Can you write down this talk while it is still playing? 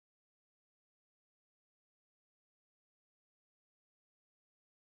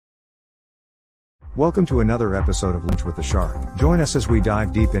Welcome to another episode of Lunch with the Shark. Join us as we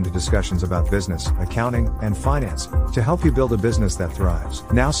dive deep into discussions about business, accounting, and finance to help you build a business that thrives.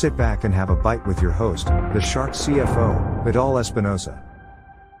 Now sit back and have a bite with your host, the Shark CFO, Vidal Espinosa.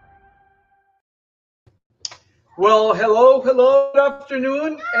 Well, hello, good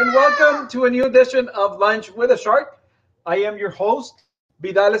afternoon, and welcome to a new edition of Lunch with a Shark. I am your host,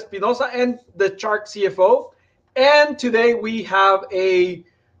 Vidal Espinosa, and the Shark CFO. And today we have a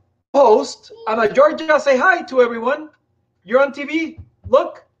host, Ana Georgia. Say hi to everyone. You're on TV.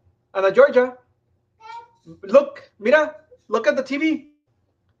 Look, Ana Georgia. Look, mira, look at the TV.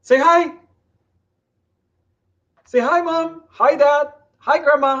 Say hi. Say hi, Mom. Hi, Dad. Hi,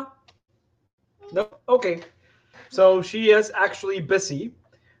 Grandma. No, okay. So she is actually busy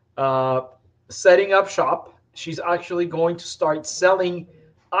setting up shop. She's actually going to start selling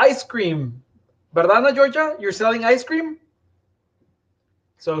ice cream. ¿Verdad, Ana Georgia? You're selling ice cream?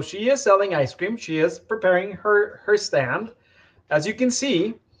 So she is selling ice cream. She is preparing her stand. As you can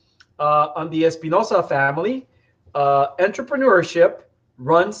see, on the Espinosa family, entrepreneurship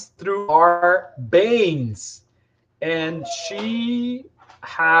runs through our veins. And she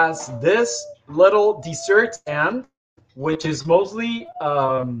has this little dessert stand, which is mostly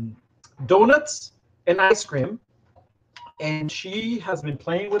donuts and ice cream. And she has been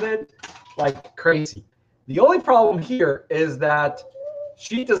playing with it like crazy. The only problem here is that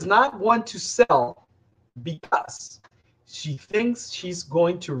she does not want to sell because she thinks she's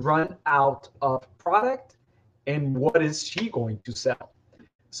going to run out of product, and what is she going to sell?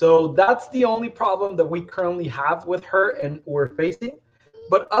 So that's the only problem that we currently have with her and we're facing.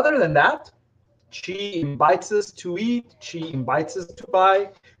 But other than that, she invites us to eat, she invites us to buy.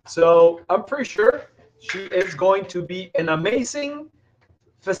 So I'm pretty sure she is going to be an amazing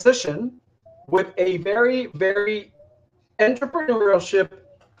physician with a very, very entrepreneurship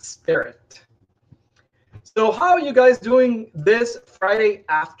spirit. So how are you guys doing this Friday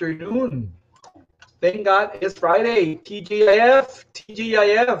afternoon? Thank God it's Friday. TGIF,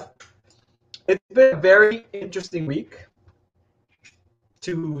 TGIF. It's been a very interesting week,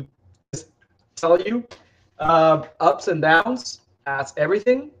 to tell you. Ups and downs as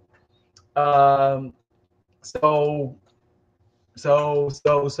everything. So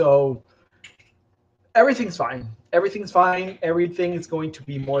everything's fine. Everything's fine. Everything is going to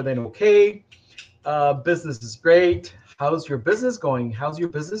be more than okay. Business is great. How's your business going? How's your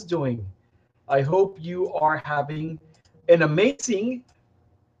business doing? I hope you are having an amazing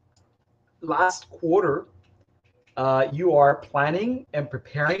last quarter. You are planning and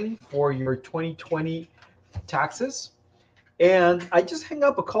preparing for your 2020 taxes. And I just hung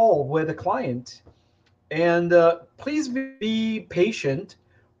up a call with a client. And please be patient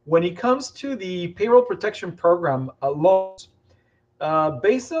when it comes to the payroll protection program loans.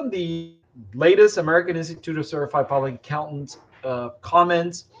 Based on the latest American Institute of Certified Public Accountants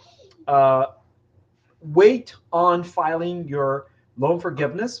comments, wait on filing your loan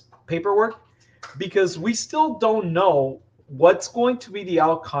forgiveness paperwork, because we still don't know what's going to be the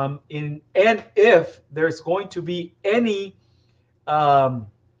outcome and if there's going to be any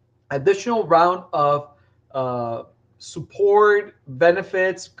additional round of support,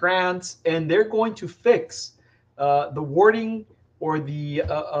 benefits, grants, and they're going to fix the wording or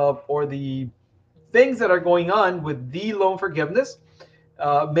the things that are going on with the loan forgiveness.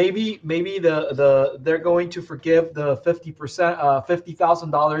 Maybe they're going to forgive the 50%,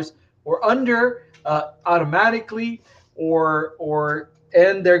 $50,000 or under automatically,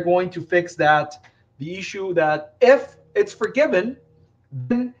 and they're going to fix the issue that if it's forgiven,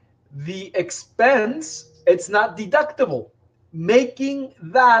 then the expense, it's not deductible, making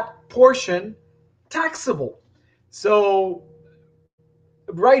that portion taxable. So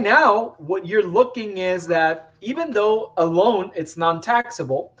right now, what you're looking is that even though a loan it's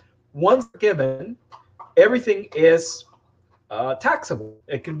non-taxable, once forgiven, everything is taxable.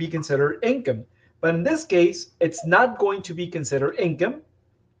 It can be considered income. But in this case, it's not going to be considered income.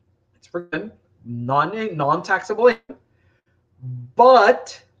 It's forgiven, non-taxable income.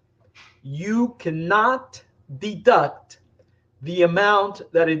 But you cannot deduct the amount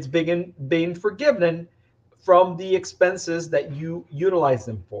that it's being forgiven from the expenses that you utilize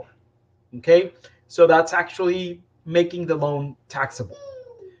them for. Okay, so that's actually making the loan taxable.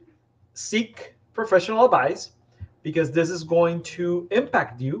 Seek professional advice, because this is going to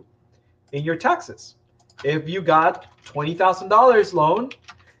impact you in your taxes. If you got $20,000 loan,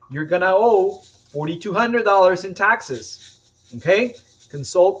 you're gonna owe $4,200 in taxes. Okay,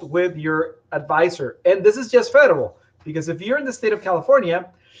 consult with your advisor. And this is just federal, because if you're in the state of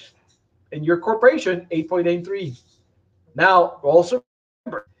California and your corporation, 8.83. Now, also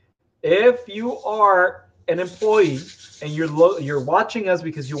remember, If you are an employee and you're watching us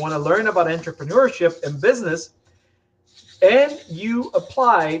because you want to learn about entrepreneurship and business, and you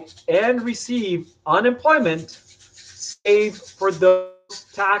applied and received unemployment, save for those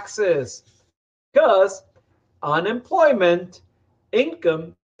taxes, because unemployment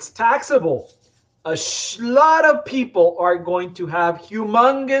income is taxable. Lot of people are going to have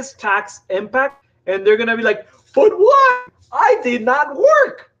humongous tax impact, and they're going to be like, but why? I did not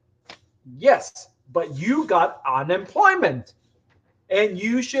work. Yes, but you got unemployment, and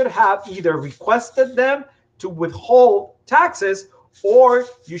you should have either requested them to withhold taxes, or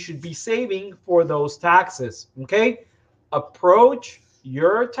you should be saving for those taxes. Okay, approach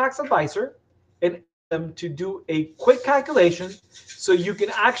your tax advisor and ask them to do a quick calculation so you can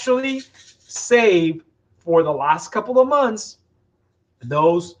actually save for the last couple of months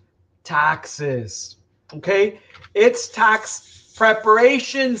those taxes. Okay, it's tax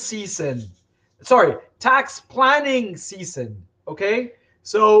preparation season. Sorry, tax planning season. Okay,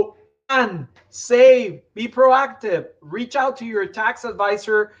 so plan, save, be proactive, reach out to your tax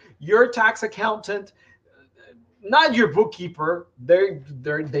advisor, your tax accountant, not your bookkeeper. They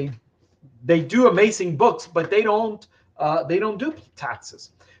do amazing books, but they don't do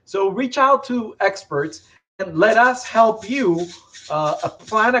taxes. So reach out to experts and let us help you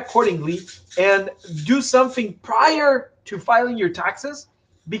plan accordingly and do something prior to filing your taxes,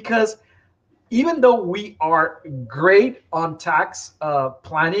 because even though we are great on tax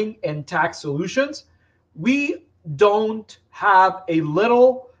planning and tax solutions, we don't have a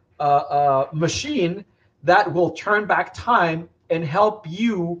little machine that will turn back time and help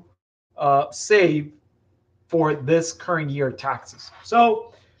you save for this current year taxes.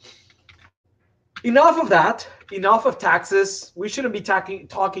 So enough of that. Enough of taxes. We shouldn't be talking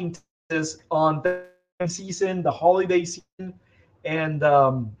taxes on the season, the holiday season, and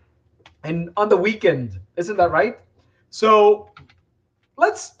on the weekend. Isn't that right? So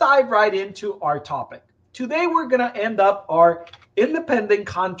let's dive right into our topic. Today we're gonna end up our independent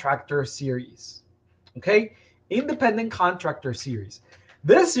contractor series. Okay, independent contractor series.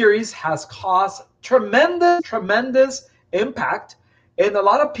 This series has caused tremendous impact, and a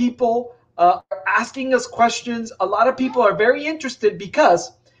lot of people are asking us questions. A lot of people are very interested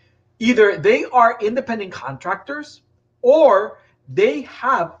because either they are independent contractors or they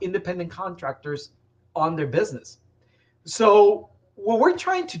have independent contractors on their business. So what we're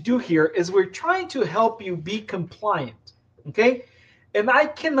trying to do here is we're trying to help you be compliant. Okay, and I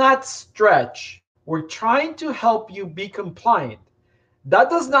cannot stretch. We're trying to help you be compliant. That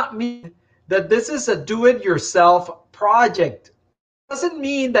does not mean that this is a do-it-yourself project. It doesn't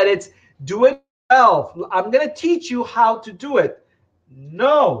mean that it's do it yourself. I'm going to teach you how to do it.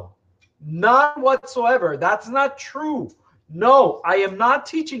 No, not whatsoever. That's not true. No, I am not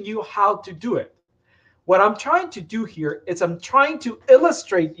teaching you how to do it. What I'm trying to do here is I'm trying to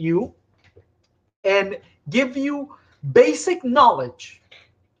illustrate you and give you basic knowledge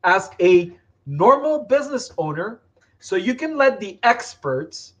as a normal business owner, so you can let the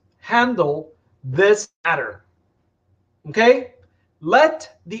experts handle this matter. Okay?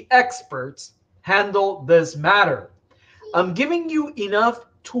 Let the experts handle this matter. I'm giving you enough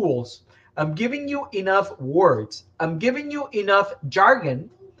tools. I'm giving you enough words. I'm giving you enough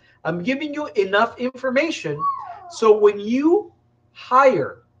jargon. I'm giving you enough information. So when you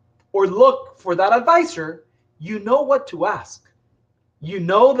hire or look for that advisor, you know what to ask. You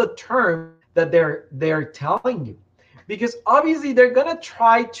know the term that they're telling you. Because obviously they're going to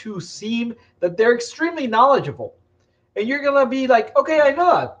try to seem that they're extremely knowledgeable. And you're going to be like, okay, I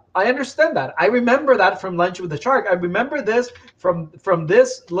know that. I understand that. I remember that from Lunch with the Shark. I remember this from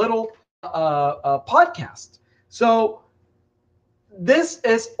this little podcast. So this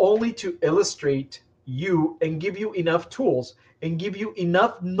is only to illustrate you and give you enough tools and give you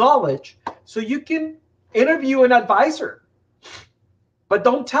enough knowledge so you can interview an advisor. But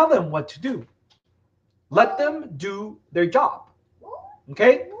don't tell them what to do. Let them do their job.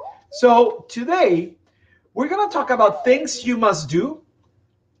 Okay? So today, we're going to talk about things you must do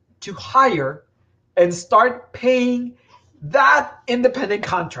to hire and start paying that independent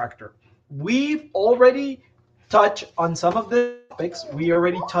contractor. We've already touched on some of the topics. We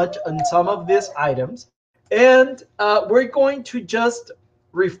already touched on some of these items. And we're going to just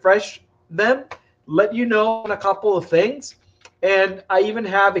refresh them, let you know on a couple of things. And I even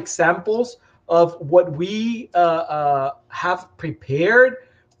have examples of what we have prepared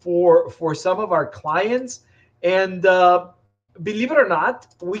for some of our clients. And believe it or not,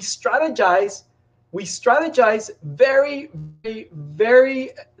 we strategize very, very,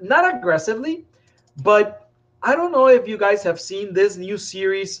 very, not aggressively, but I don't know if you guys have seen this new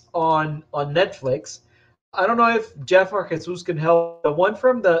series on Netflix. I don't know if Jeff or Jesus can help. The one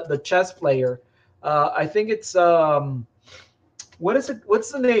from the chess player. I think it's what is it?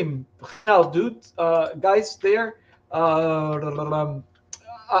 What's the name? Now, dude, guys, there. I'll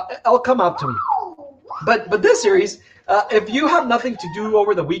come up to me. But this series, if you have nothing to do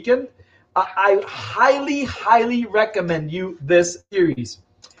over the weekend, I highly recommend you this series.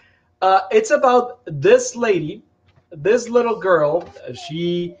 It's about this lady, this little girl.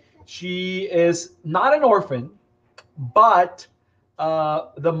 She is not an orphan, but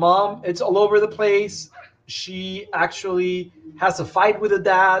the mom, it's all over the place. She actually has a fight with the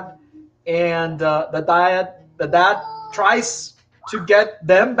dad, and the dad tries to get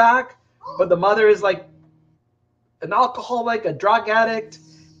them back, but the mother is like an alcoholic, a drug addict,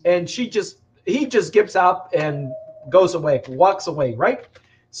 and he just gives up and goes away, walks away, right?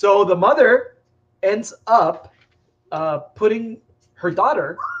 So the mother ends up putting her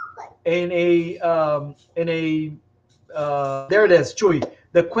daughter in a there it is, Chewy,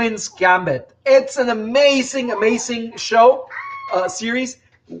 the Queen's Gambit. It's an amazing show, series.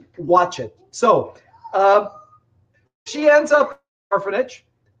 Watch it. So she ends up in an orphanage,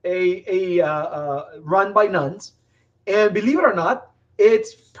 run by nuns, and believe it or not,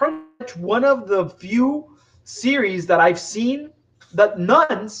 it's pretty much one of the few series that I've seen that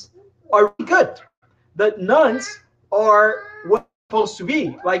nuns are really good. That nuns are what they're supposed to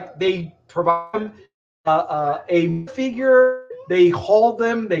be. Like, they provide them a figure, they hold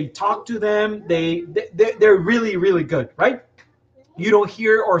them, they talk to them, they're really good, right? You don't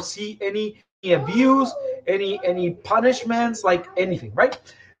hear or see any abuse, any punishments, like anything, right?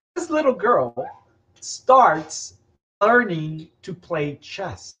 This little girl starts learning to play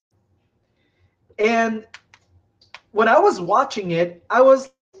chess. And when I was watching it, I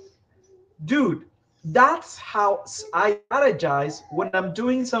was, dude, that's how I strategize when I'm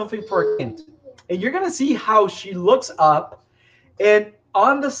doing something for a kid. And you're going to see how she looks up, and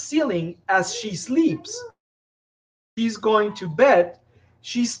on the ceiling as she sleeps, she's going to bed,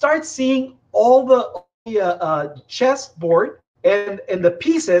 she starts seeing all the chessboard and the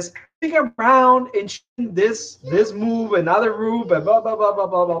pieces moving around and this move, another move, and blah, blah, blah, blah,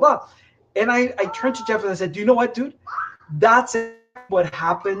 blah, blah, blah. And I turned to Jeff and I said, do you know what, dude? That's what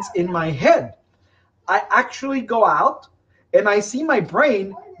happens in my head. I actually go out and I see my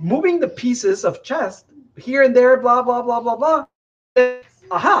brain moving the pieces of chess here and there, blah, blah, blah, blah, blah. And,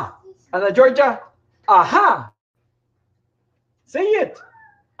 aha. And Georgia, aha. Say it.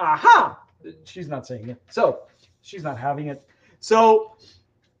 Aha. She's not saying it. So she's not having it. So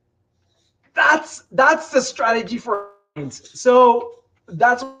that's the strategy for clients. So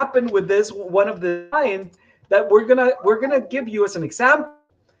that's what happened with this one of the clients that we're gonna give you as an example,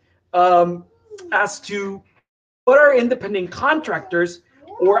 as to what are independent contractors,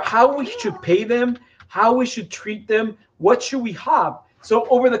 or how we should pay them, how we should treat them, what should we have. So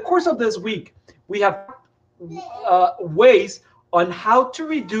over the course of this week, we have ways on how to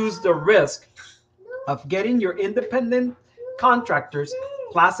reduce the risk of getting your independent contractors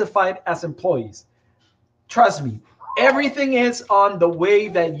classified as employees. Trust me, everything is on the way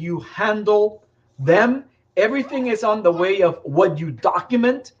that you handle them. Everything is on the way of what you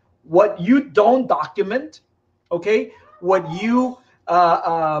document, what you don't document, okay? What you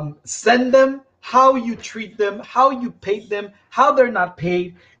send them, how you treat them, how you pay them, how they're not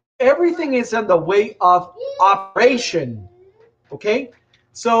paid. Everything is on the way of operation, okay?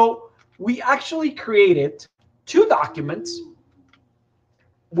 So we actually created 2 documents,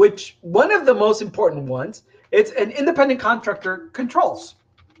 which one of the most important ones, it's an independent contractor controls,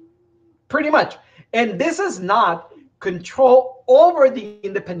 pretty much. And this is not control over the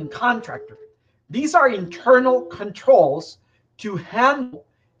independent contractor. These are internal controls to handle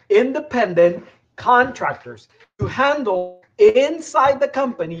independent contractors, to handle inside the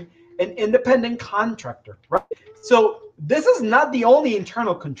company an independent contractor, right? So this is not the only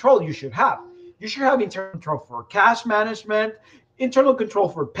internal control you should have. You should have internal control for cash management, internal control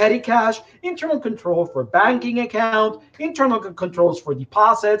for petty cash, internal control for banking account, internal controls for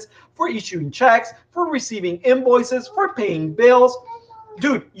deposits, for issuing checks, for receiving invoices, for paying bills.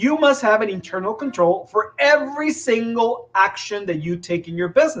 Dude, you must have an internal control for every single action that you take in your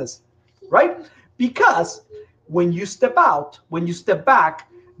business, right? Because when you step out, when you step back,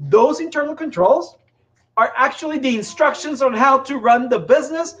 those internal controls are actually the instructions on how to run the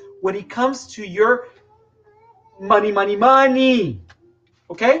business when it comes to your money.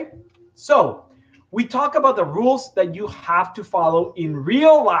 Okay? So we talk about the rules that you have to follow in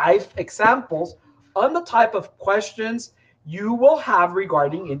real life examples on the type of questions you will have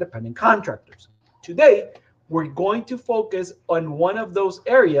regarding independent contractors. Today, we're going to focus on one of those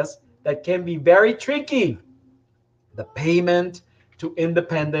areas that can be very tricky: the payment to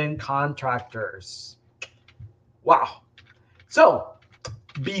independent contractors. Wow. So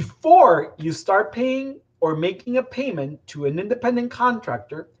before you start paying or making a payment to an independent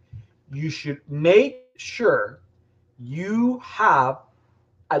contractor, you should make sure you have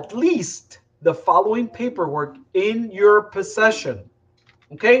at least the following paperwork in your possession.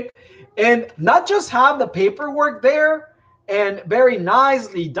 Okay? And not just have the paperwork there and very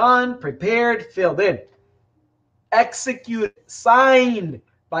nicely done, prepared, filled in. Execute, signed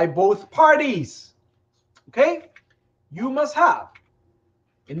by both parties. Okay? You must have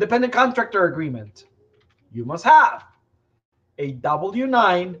independent contractor agreement. You must have a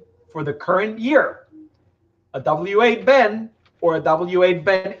W-9 for the current year, a W-8 Ben or a W-8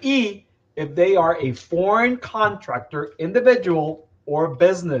 Ben-E if they are a foreign contractor, individual, or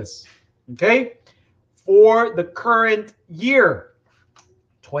business. Okay? For the current year,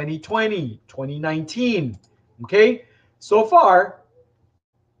 2020, 2019. Okay? So far,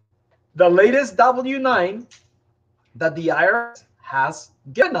 the latest W-9 that the IRS has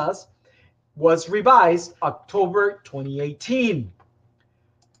given us was revised October 2018.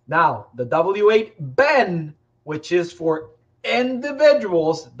 Now, the W-8 Ben, which is for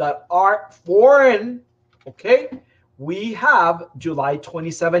individuals that are foreign, okay, we have July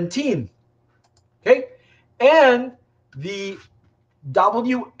 2017. Okay, and the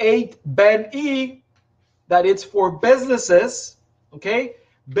W-8 Ben-E, that it's for businesses, okay,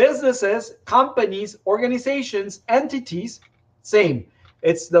 businesses, companies, organizations, entities, same.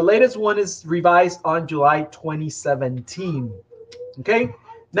 It's the latest one is revised on July 2017. Okay,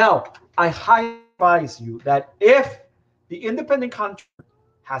 now I highly advise you that if the independent contractor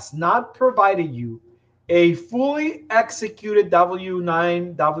has not provided you a fully executed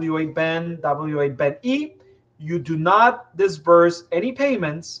W-9, W-8 Ben, W-8 Ben-E, you do not disburse any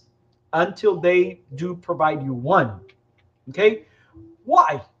payments until they do provide you one. Okay?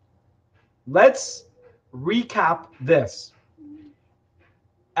 Why? Let's recap this.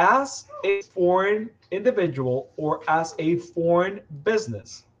 As a foreign individual or as a foreign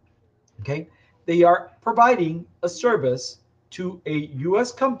business, okay, they are providing a service to a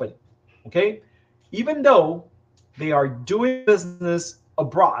U.S. company, okay, even though they are doing business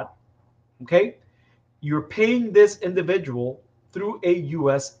abroad, okay, you're paying this individual through a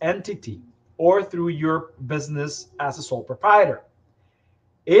U.S. entity or through your business as a sole proprietor.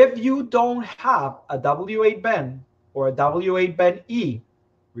 If you don't have a W-8 Ben or a W-8 Ben-E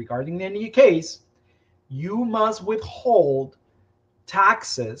regarding any case, you must withhold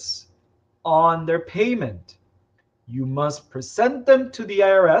taxes on their payment. You must present them to the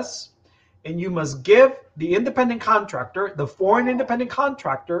IRS, and you must give the independent contractor, the foreign independent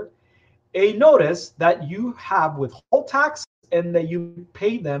contractor, a notice that you have withhold taxes and that you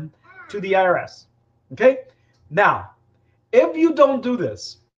pay them to the IRS. Okay? Now, if you don't do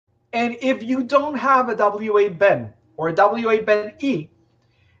this, and if you don't have a W-8 Ben or a W-8 Ben-E,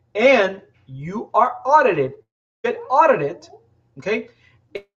 and you are audited, get audited, okay?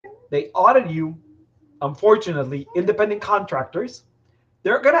 They audit you, unfortunately, independent contractors,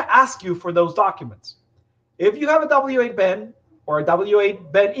 they're going to ask you for those documents. If you have a W-8 Ben or a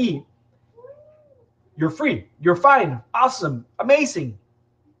W-8 Ben-E, you're free, you're fine, awesome, amazing.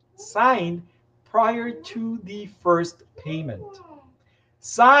 Signed prior to the first payment.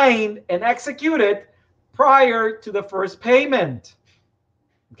 Signed and executed prior to the first payment.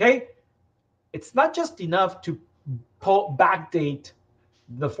 Okay? It's not just enough to backdate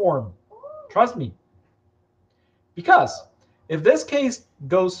the form. Trust me. Because if this case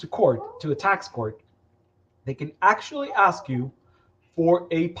goes to court, to a tax court, they can actually ask you for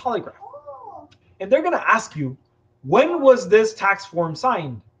a polygraph. And they're going to ask you, when was this tax form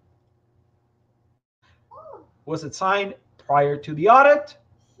signed? Was it signed prior to the audit?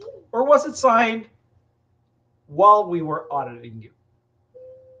 Or was it signed while we were auditing you?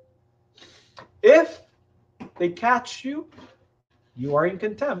 If they catch you, you are in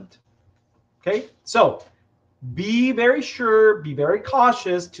contempt. Okay? So be very sure, be very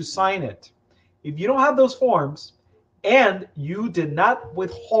cautious to sign it. If you don't have those forms and you did not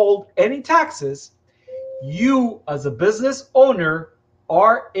withhold any taxes, you as a business owner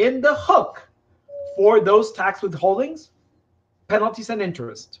are in the hook for those tax withholdings, penalties, and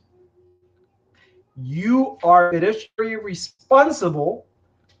interest. You are fiduciary responsible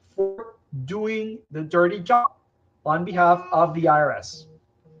for doing the dirty job on behalf of the IRS.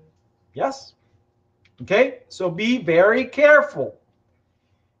 Yes? Okay, so be very careful.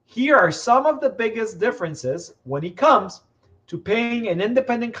 Here are some of the biggest differences when it comes to paying an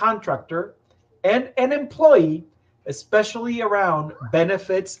independent contractor and an employee, especially around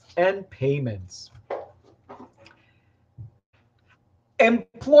benefits and payments.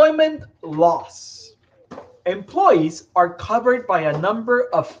 Employment loss. Employees are covered by a number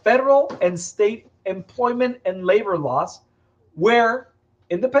of federal and state employment and labor laws where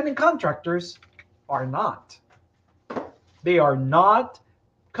independent contractors are not. They are not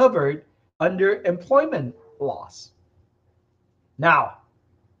covered under employment laws. Now,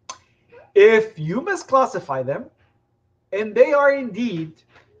 if you misclassify them, and they are indeed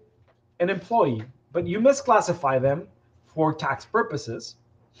an employee, but you misclassify them for tax purposes,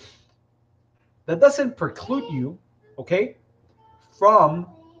 that doesn't preclude you, okay, from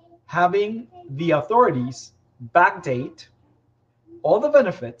having the authorities backdate all the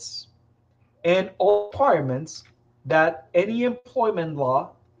benefits and all requirements that any employment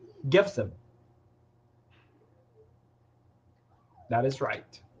law gives them. That is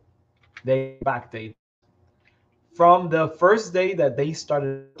right. They backdate from the first day that they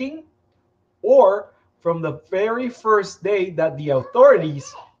started working, or from the very first day that the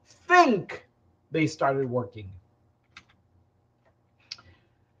authorities think they started working.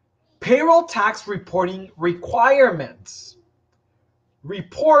 Payroll tax reporting requirements.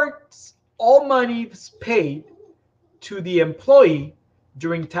 Reports all monies paid to the employee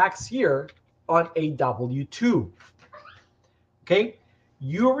during tax year on a W-2. Okay?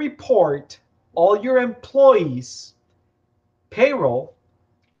 You report all your employees' payroll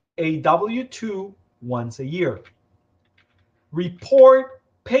on a W-2 once a year. Report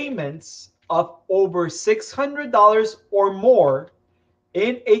payments of over $600 or more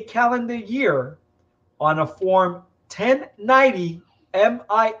in a calendar year on a Form 1090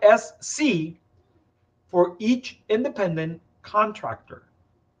 MISC for each independent contractor.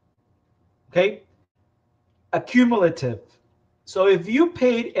 Okay? Accumulative. So if you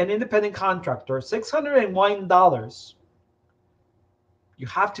paid an independent contractor $601, you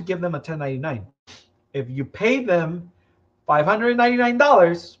have to give them a 1099. If you pay them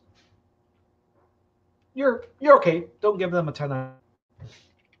 $599, you're okay. Don't give them a 1099.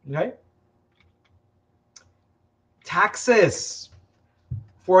 Okay? Taxes.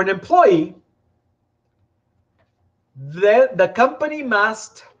 For an employee, the company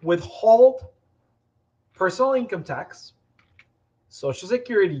must withhold personal income tax, Social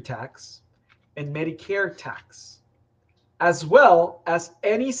Security tax, and Medicare tax, as well as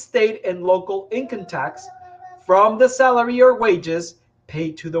any state and local income tax from the salary or wages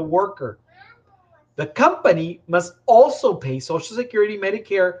paid to the worker. The company must also pay Social Security,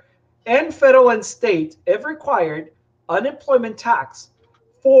 Medicare, and federal and state, if required, unemployment tax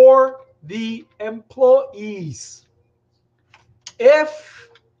for the employees. If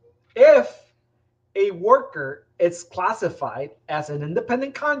a worker is classified as an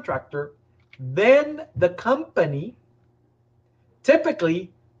independent contractor, then the company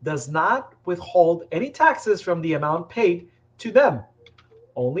typically does not withhold any taxes from the amount paid to them.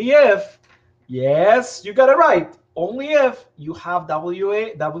 Only if, yes, you got it right, only if you have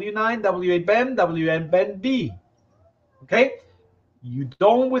W-9, W-8 Ben, W-N Ben B. Okay? You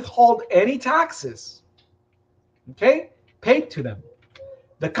don't withhold any taxes, okay, paid to them.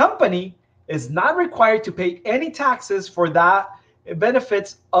 The company is not required to pay any taxes for that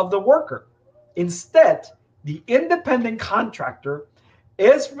benefits of the worker. Instead, the independent contractor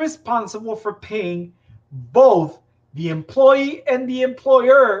is responsible for paying both the employee and the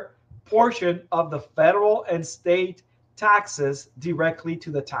employer portion of the federal and state taxes directly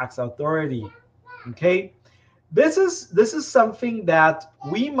to the tax authority. Okay? This is something that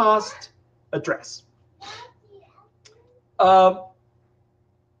we must address.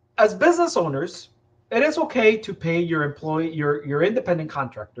 As business owners, it is okay to pay your employee, your independent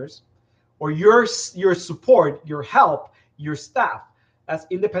contractors, or your support, your help, your staff as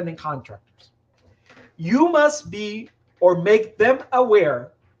independent contractors. You must be or make them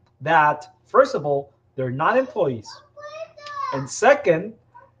aware that, first of all, they're not employees, and second,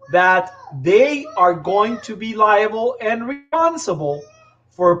 that they are going to be liable and responsible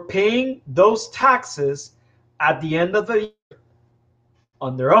for paying those taxes at the end of the year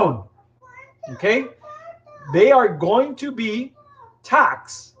on their own. Okay? They are going to be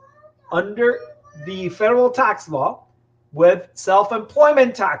taxed under the federal tax law with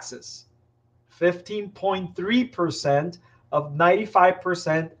self-employment taxes, 15.3% of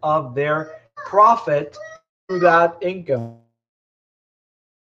 95% of their profit through that income.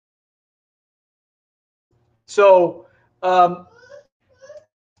 So let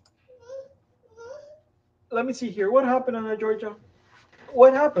me see here. What happened, Ana Georgia?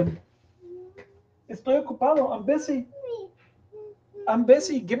 What happened? Estoy ocupado. I'm busy. I'm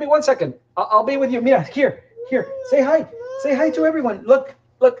busy. Give me 1 second. I'll be with you. Mira, here, here. Say hi. Say hi to everyone. Look,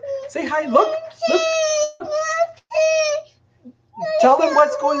 look. Say hi. Look, look. Tell them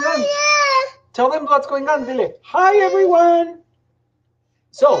what's going on. Tell them what's going on, Dile. Hi, everyone.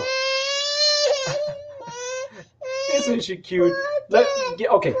 So, isn't she cute?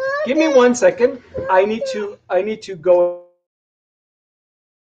 Okay, give me 1 second. I need to go.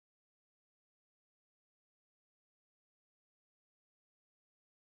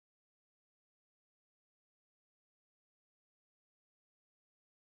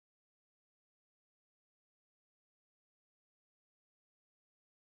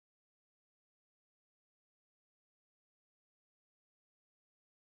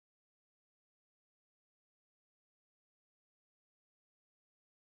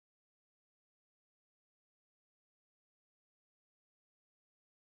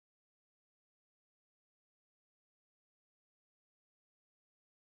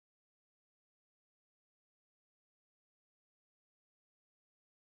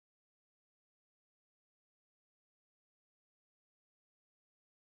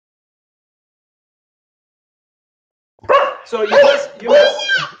 So you must.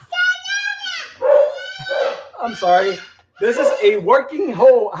 I'm sorry. This is a working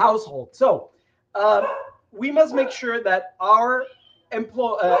whole household. So um, we must make sure that our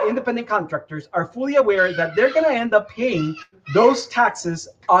independent contractors are fully aware that they're going to end up paying those taxes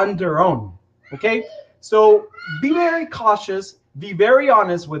on their own. Okay. So be very cautious, be very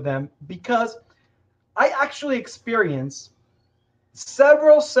honest with them, because I actually experienced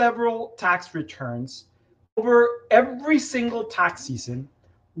several tax returns over every single tax season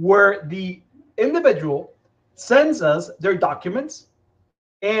where the individual sends us their documents,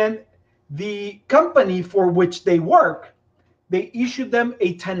 and the company for which they work, they issue them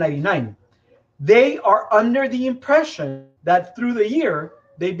a 1099. They are under the impression that through the year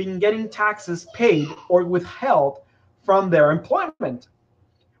they've been getting taxes paid or withheld from their employment.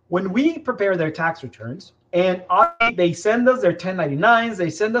 When we prepare their tax returns, and they send us their 1099s, they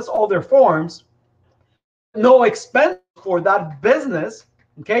send us all their forms, no expense for that business,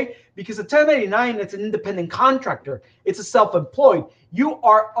 okay? Because a 1099, it's an independent contractor, it's a self-employed. You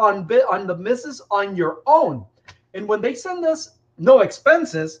are on the business on your own. And when they send us no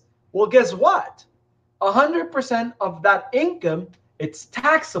expenses, well, guess what? 100% of that income, it's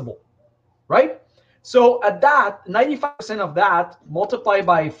taxable, right? So at that, 95% of that multiplied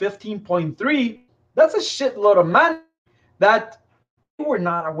by 15.3, that's a shitload of money that they were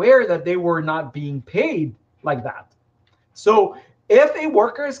not aware that they were not being paid like that. So if a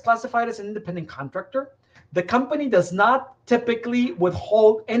worker is classified as an independent contractor, the company does not typically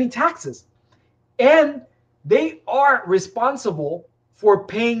withhold any taxes, and they are responsible for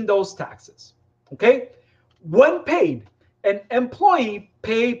paying those taxes. Okay? When paid, an employee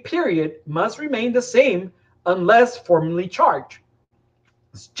pay period must remain the same unless formally charged.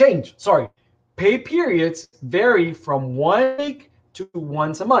 Sorry. Pay periods vary from 1 week to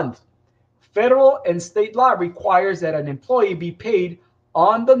once a month. Federal and state law requires that an employee be paid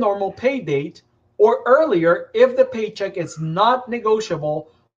on the normal pay date or earlier if the paycheck is not negotiable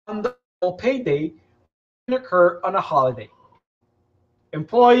on the normal pay date and occur on a holiday.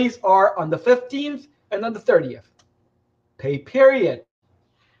 Employees are on the 15th and on the 30th. Pay period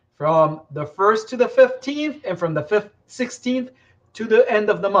from the 1st to the 15th and from the 16th to the end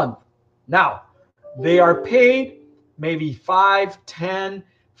of the month. Now, they are paid maybe 5, 10,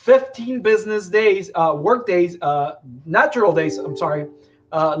 15 business days, work days, natural days,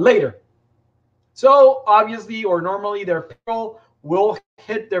 later. So obviously, or normally, their payroll will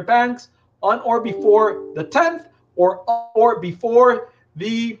hit their banks on or before the 10th or before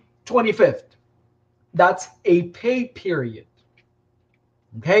the 25th. That's a pay period.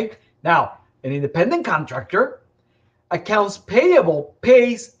 Okay. Now, an independent contractor, accounts payable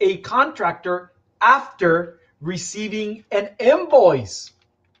pays a contractor after receiving an invoice.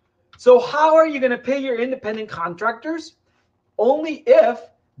 So how are you going to pay your independent contractors? Only if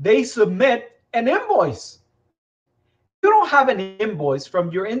they submit an invoice. You don't have an invoice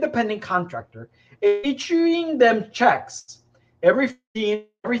from your independent contractor issuing them checks every 15th,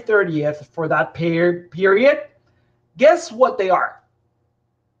 every 30th for that period. Guess what they are?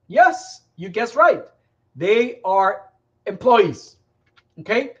 Yes, you guessed right. They are employees.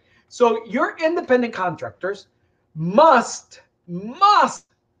 Okay? So your independent contractors must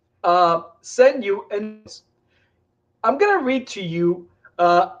send you an. I'm going to read to you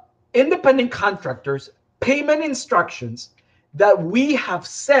independent contractors payment instructions that we have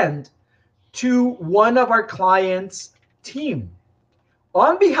sent to one of our clients' team.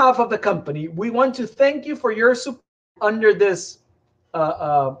 On behalf of the company, we want to thank you for your support under this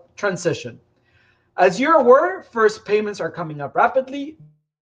transition. As you're aware, first payments are coming up rapidly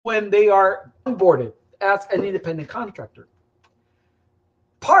when they are onboarded as an independent contractor.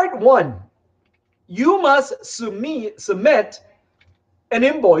 Part one, you must submit an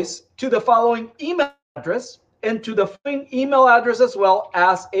invoice to the following email address and to the following email address as well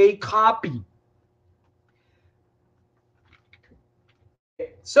as a copy.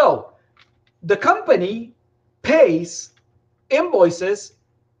 So the company pays invoices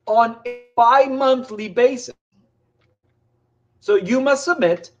on a bi-monthly basis. So you must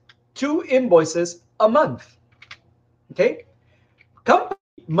submit 2 invoices a month. Okay? Company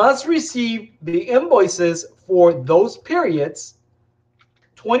must receive the invoices for those periods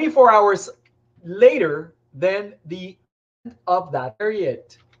 24 hours later than the end of that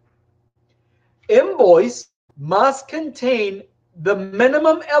period. Invoice must contain the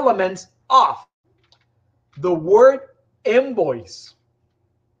minimum elements of the word invoice,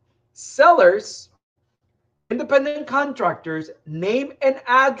 sellers, independent contractors, name and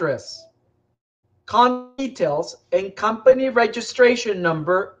address, contact details, and company registration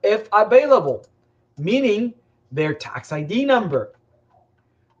number if available, meaning their tax ID number.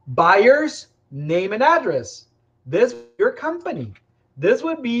 Buyer's name and address. This is your company. This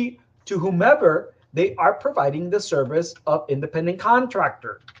would be to whomever they are providing the service of independent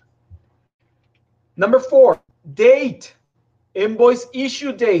contractor. Number 4, date, invoice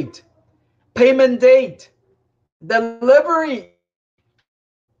issue date, payment date, delivery.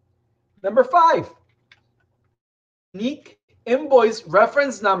 Number 5, unique invoice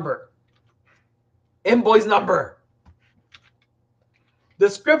reference number, invoice number.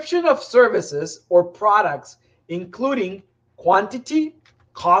 Description of services or products, including quantity,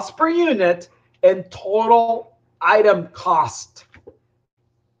 cost per unit, and total item cost.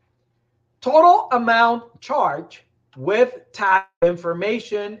 Total amount charged with tax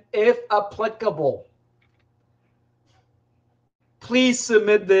information if applicable. Please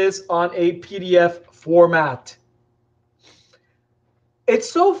submit this on a PDF format.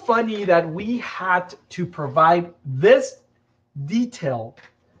 It's so funny that we had to provide this detail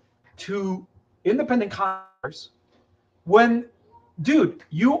to independent contractors when, dude,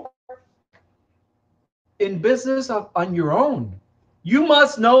 you are in business on your own. You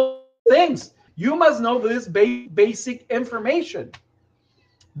must know things. You must know this basic information.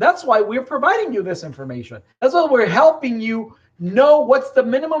 That's why we're providing you this information. That's why we're helping you know what's the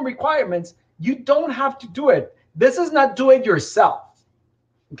minimum requirements. You don't have to do it. This is not do it yourself.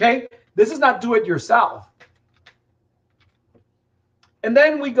 Okay? This is not do it yourself. And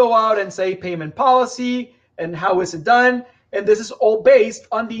then we go out and say payment policy and how is it done. And this is all based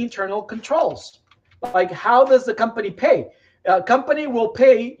on the internal controls. Like, how does the company pay? A company will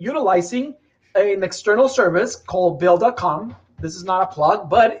pay utilizing an external service called Bill.com. This is not a plug,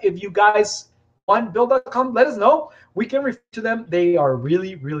 but if you guys want Bill.com, let us know. We can refer to them. They are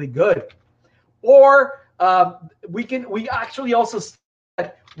really, really good. Or we actually also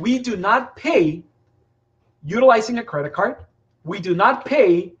said we do not pay utilizing a credit card. We do not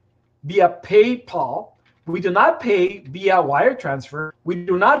pay via PayPal. We do not pay via wire transfer. We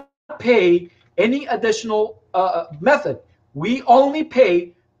do not pay any additional method. We only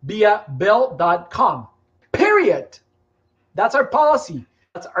pay via Bill.com, period. That's our policy.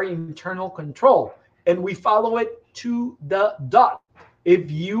 That's our internal control. And we follow it to the dot. If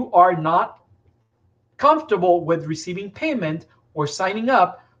you are not comfortable with receiving payment or signing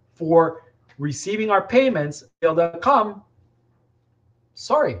up for receiving our payments, Bill.com,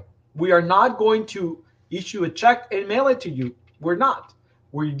 sorry, we are not going to issue a check and mail it to you. We're not.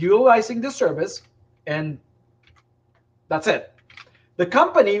 We're utilizing the service, and that's it. The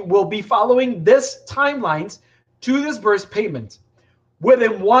company will be following this timelines to disburse payment.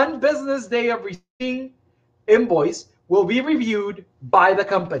 Within 1 business day of receiving invoice will be reviewed by the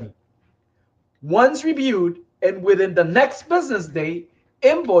company. Once reviewed and within the next business day,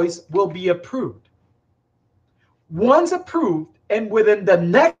 invoice will be approved. Once approved and within the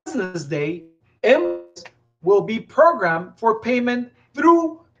next business day, invoice will be programmed for payment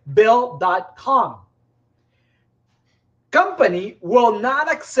through Bill.com. Company will not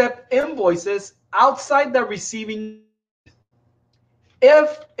accept invoices outside the receiving.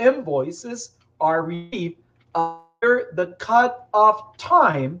 If invoices are received after the cut-off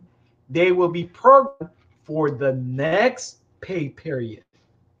time, they will be programmed for the next pay period.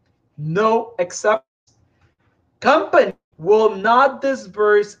 No exceptions. Company will not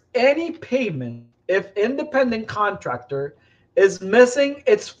disburse any payment if independent contractor is missing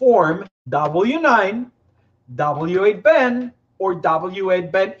its form W-9, W-8 Ben, or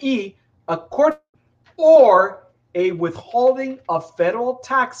W-8 Ben E, according, or a withholding of federal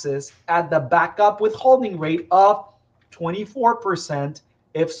taxes at the backup withholding rate of 24%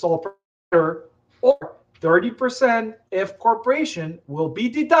 if sole proprietor or 30% if corporation will be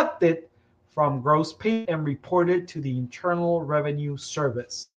deducted from gross pay and reported to the Internal Revenue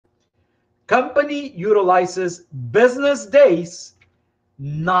Service. Company utilizes business days,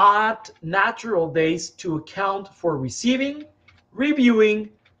 not natural days, to account for receiving, reviewing,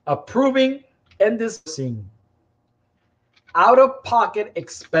 approving, and disbursing. Out-of-pocket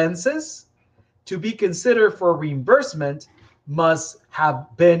expenses to be considered for reimbursement must have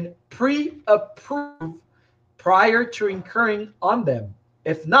been pre-approved prior to incurring on them.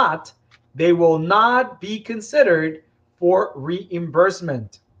 If not, they will not be considered for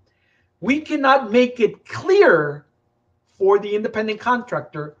reimbursement. We cannot make it clear for the independent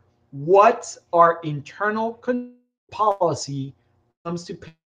contractor what our internal policy comes to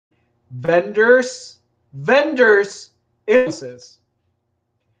pay vendors invoices.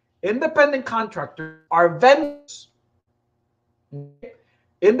 Independent contractors are vendors.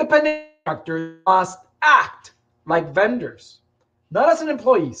 Independent contractors must act like vendors, not as an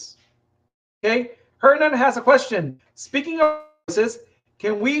employees. Okay, Hernan has a question. Speaking of invoices,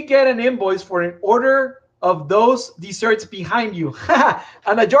 can we get an invoice for an order of those desserts behind you?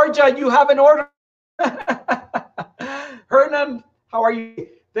 Ana Georgia, you have an order. Hernan, how are you?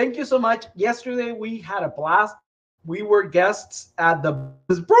 Thank you so much. Yesterday we had a blast. We were guests at the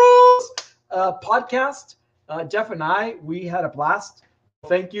Bros podcast. Jeff and I, we had a blast.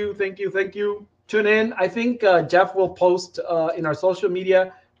 Thank you. Tune in. I think Jeff will post in our social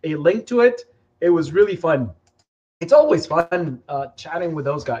media a link to it. It was really fun. It's always fun chatting with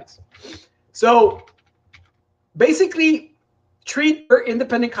those guys. So basically, treat your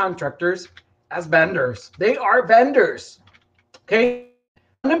independent contractors as vendors. They are vendors. Okay.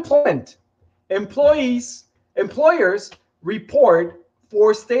 Unemployment. Employers report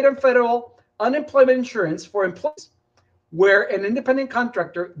for state and federal unemployment insurance for employees, where an independent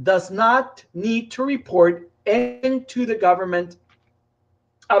contractor does not need to report anything to the government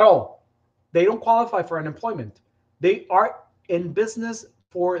at all. They don't qualify for unemployment. They are in business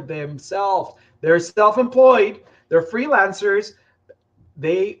for themselves. They're self-employed. They're freelancers.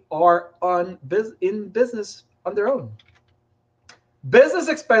 They are in business on their own. Business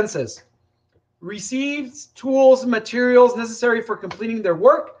expenses. Receives tools and materials necessary for completing their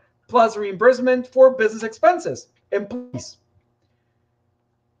work, plus reimbursement for business expenses. Employees.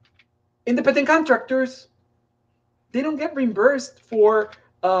 Independent contractors, they don't get reimbursed for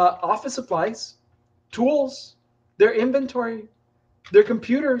office supplies, tools, their inventory, their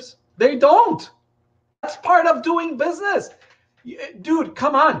computers. They don't. That's part of doing business. Dude,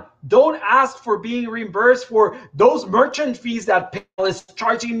 come on. Don't ask for being reimbursed for those merchant fees that PayPal is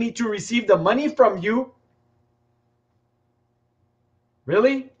charging me to receive the money from you.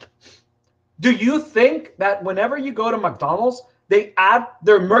 Really? Do you think that whenever you go to McDonald's, they add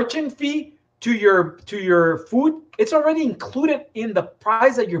their merchant fee to your food? It's already included in the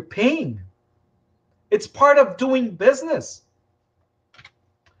price that you're paying. It's part of doing business.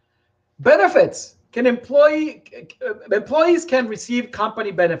 Benefits. Employees can receive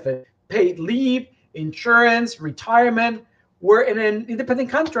company benefit, paid leave, insurance, retirement. Where in an independent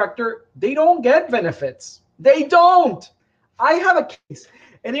contractor, they don't get benefits. They don't. I have a case,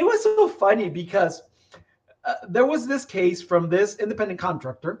 and it was so funny because there was this case from this independent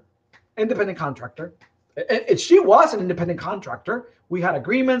contractor. And she was an independent contractor. We had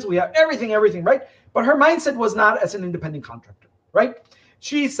agreements, we had everything, right? But her mindset was not as an independent contractor, right?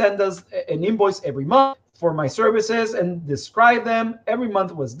 She sent us an invoice every month for my services and described them. Every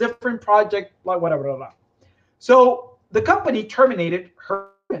month was different project, like whatever, blah, blah. So the company terminated her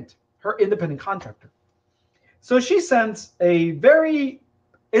independent contractor. So she sends a very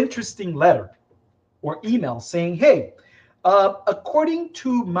interesting letter or email saying, hey, according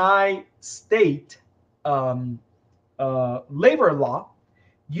to my state labor law,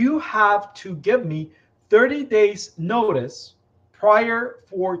 you have to give me 30 days notice prior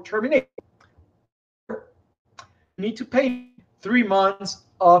for termination. You need to pay 3 months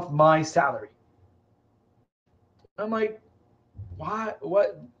of my salary. I'm like, why?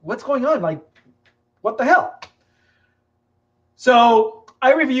 What's going on? Like, what the hell? So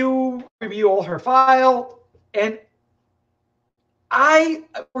I review all her file, and I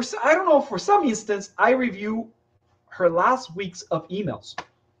don't know, for some instance, I review her last week's of emails.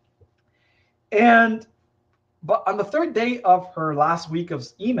 But on the third day of her last week of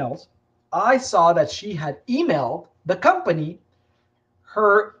emails, I saw that she had emailed the company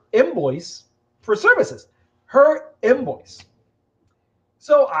her invoice for services. Her invoice.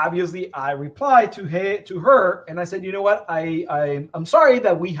 So obviously I replied to her and I said, you know what, I'm sorry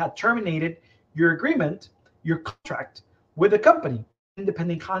that we had terminated your agreement, your contract with the company,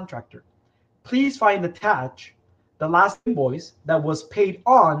 independent contractor. Please find attached the last invoice that was paid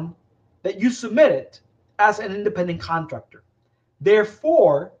on that you submitted as an independent contractor.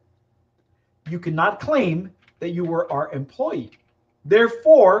 Therefore, you cannot claim that you were our employee.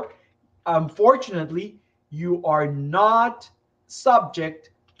 Therefore, unfortunately, you are not subject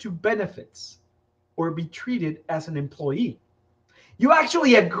to benefits or be treated as an employee. You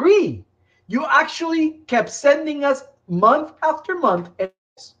actually agree. You actually kept sending us month after month,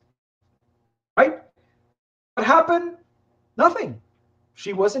 right? What happened? Nothing.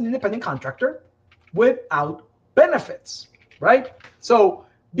 She was an independent contractor without benefits, right? So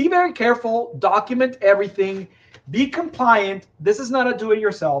be very careful, document everything, be compliant. This is not a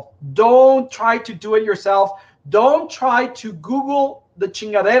do-it-yourself. Don't try to do it yourself. Don't try to Google the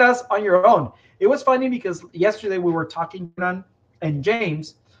chingaderas on your own. It was funny because yesterday we were talking and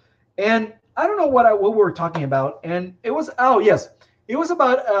James, and I don't know what we were talking about. And it was, oh yes, it was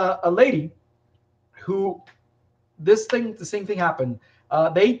about a lady who, the same thing happened.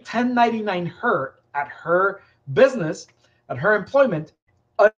 They 1099 her at her business, at her employment,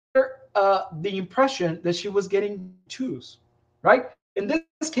 under the impression that she was getting twos, right? In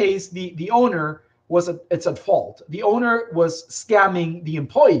this case, the owner it's at fault. The owner was scamming the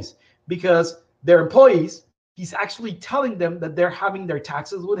employees because their employees, he's actually telling them that they're having their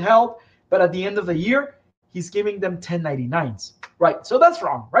taxes withheld, but at the end of the year, he's giving them 1099s, right? So that's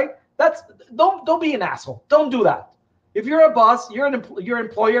wrong, right? Don't be an asshole. Don't do that. If you're a boss, you're an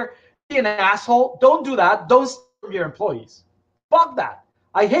employer, be an asshole. Don't do that. Don't serve your employees. Fuck that.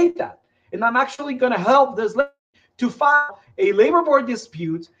 I hate that. And I'm actually going to help this lady to file a labor board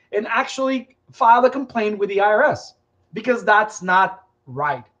dispute and actually file a complaint with the IRS because that's not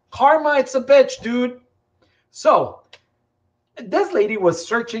right. Karma, it's a bitch, dude. So this lady was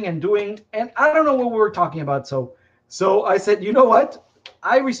searching and doing, and I don't know what we were talking about. So I said, you know what?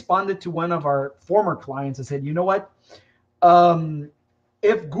 I responded to one of our former clients and said, you know what?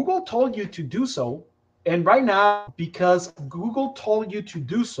 If Google told you to do so, and right now, because Google told you to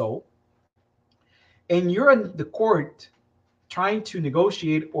do so, and you're in the court trying to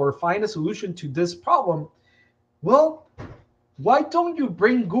negotiate or find a solution to this problem, well, why don't you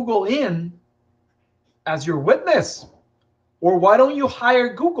bring Google in as your witness? Or why don't you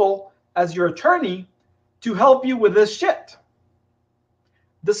hire Google as your attorney to help you with this shit?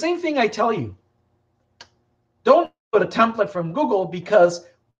 The same thing I tell you. Don't put a template from Google, because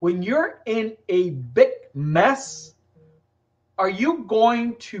when you're in a big mess, are you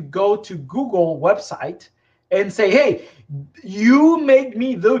going to go to Google website and say, hey, you made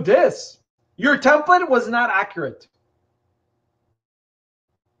me do this. Your template was not accurate.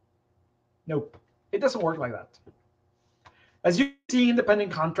 Nope. It doesn't work like that. As you see,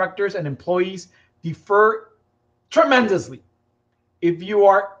 independent contractors and employees differ tremendously. If you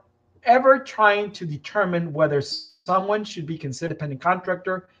are ever trying to determine whether someone should be considered an independent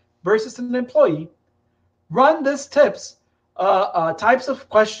contractor versus an employee, run these types of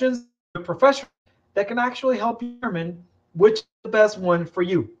questions to a professional that can actually help you determine which is the best one for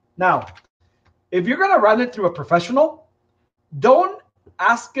you. Now, if you're going to run it through a professional, don't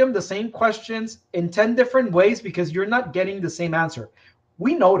ask them the same questions in 10 different ways because you're not getting the same answer.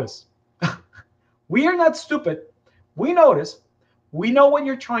 We notice. We are not stupid. We notice. We know what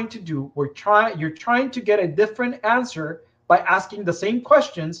you're trying to do. You're trying to get a different answer by asking the same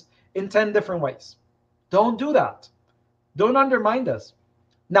questions in 10 different ways. Don't do that. Don't undermine us.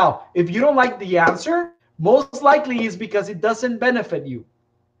 Now, if you don't like the answer, most likely is because it doesn't benefit you.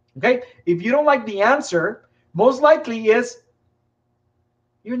 Okay? If you don't like the answer, most likely is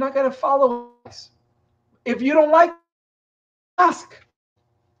you're not going to follow us. If you don't like, ask.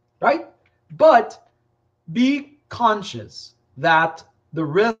 Right? But be conscious that the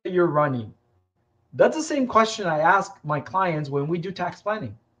risk that you're running, that's the same question I ask my clients when we do tax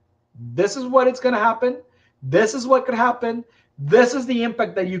planning. This is what it's going to happen. This is what could happen. This is the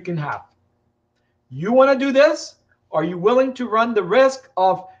impact that you can have. You want to do this? Are you willing to run the risk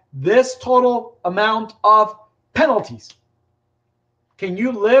of this total amount of penalties? Can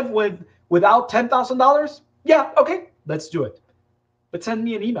you live without $10,000? Yeah, okay, let's do it. But send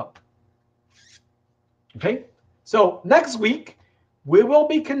me an email. Okay? So next week, we will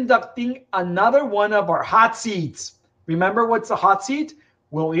be conducting another one of our hot seats. Remember what's a hot seat?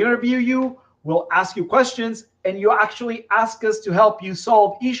 We'll interview you, we'll ask you questions, and you actually ask us to help you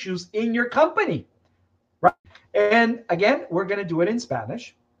solve issues in your company. Right? And again, we're going to do it in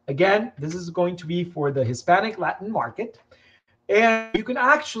Spanish. Again, this is going to be for the Hispanic Latin market. And you can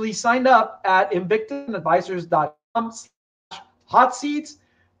actually sign up at invictusadvisors.com/hot seats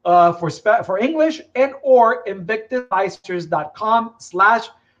for English, and or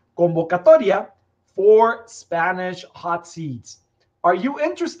invictusadvisors.com/convocatoria for Spanish hot seats. Are you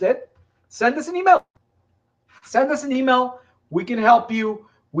interested? Send us an email. Send us an email. We can help you.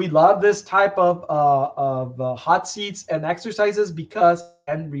 We love this type of hot seats and exercises because,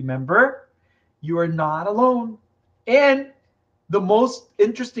 and remember, you are not alone. And the most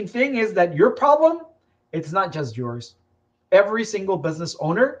interesting thing is that your problem, it's not just yours. Every single business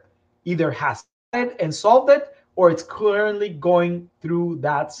owner either has it and solved it, or it's currently going through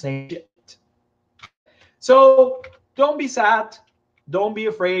that same shit. So don't be sad. Don't be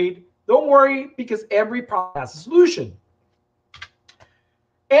afraid. Don't worry, because every problem has a solution.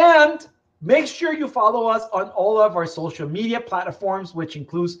 And make sure you follow us on all of our social media platforms, which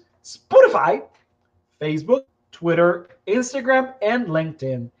includes Spotify, Facebook, Twitter, Instagram, and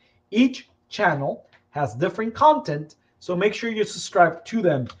LinkedIn. Each channel has different content, so make sure you subscribe to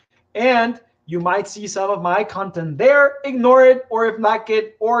them. And you might see some of my content there. Ignore it, or if like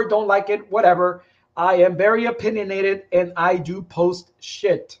it, or don't like it, whatever. I am very opinionated, and I do post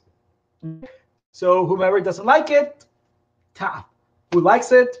shit. So whomever doesn't like it, who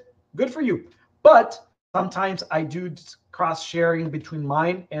likes it, good for you. But sometimes I do cross-sharing between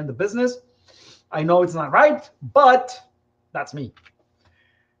mine and the business. I know it's not right, but that's me.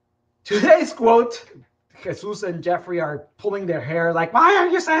 Today's quote, Jesus and Jeffrey are pulling their hair like, why are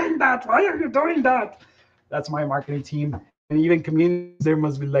you saying that? Why are you doing that? That's my marketing team. And even communities there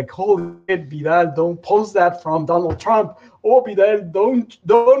must be like, holy shit, Vidal, don't post that from Donald Trump. Oh, Vidal, don't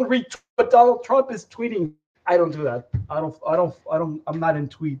retweet what Donald Trump is tweeting. I don't do that. I'm not in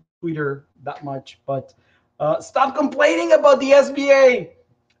Twitter that much, but stop complaining about the SBA.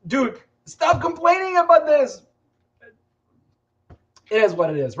 Dude, stop complaining about this. It is what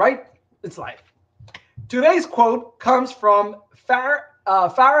it is, right? It's life. Today's quote comes from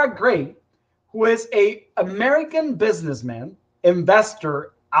Farrah Gray, who is an American businessman,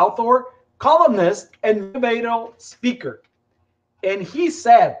 investor, author, columnist, and motivational speaker. And he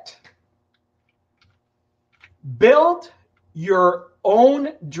said, build your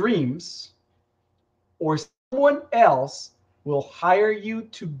own dreams, or someone else will hire you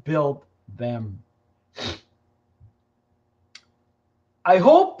to build them. I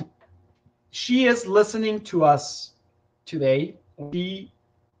hope she is listening to us today. She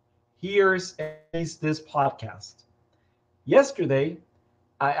hears this podcast. Yesterday,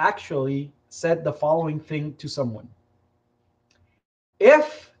 I actually said the following thing to someone.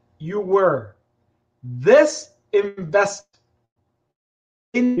 If you were this invest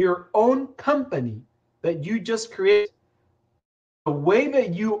in your own company that you just created, the way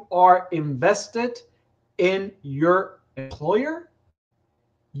that you are invested in your employer,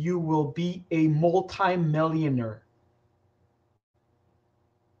 you will be a multi-millionaire.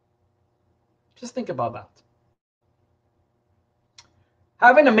 Just think about that.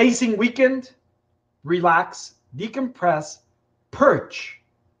 Have an amazing weekend. Relax, decompress, purge.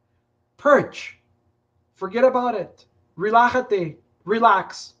 Forget about it. Relájate.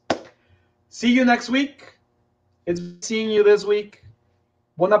 Relax. See you next week. It's seeing you this week.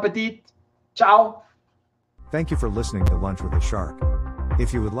 Bon appetit. Ciao. Thank you for listening to Lunch with the Shark.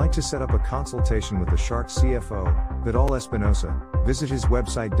 If you would like to set up a consultation with the Shark CFO, Vidal Espinosa, visit his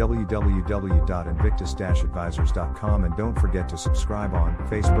website www.invictus-advisors.com, and don't forget to subscribe on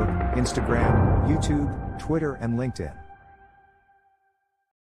Facebook, Instagram, YouTube, Twitter, and LinkedIn.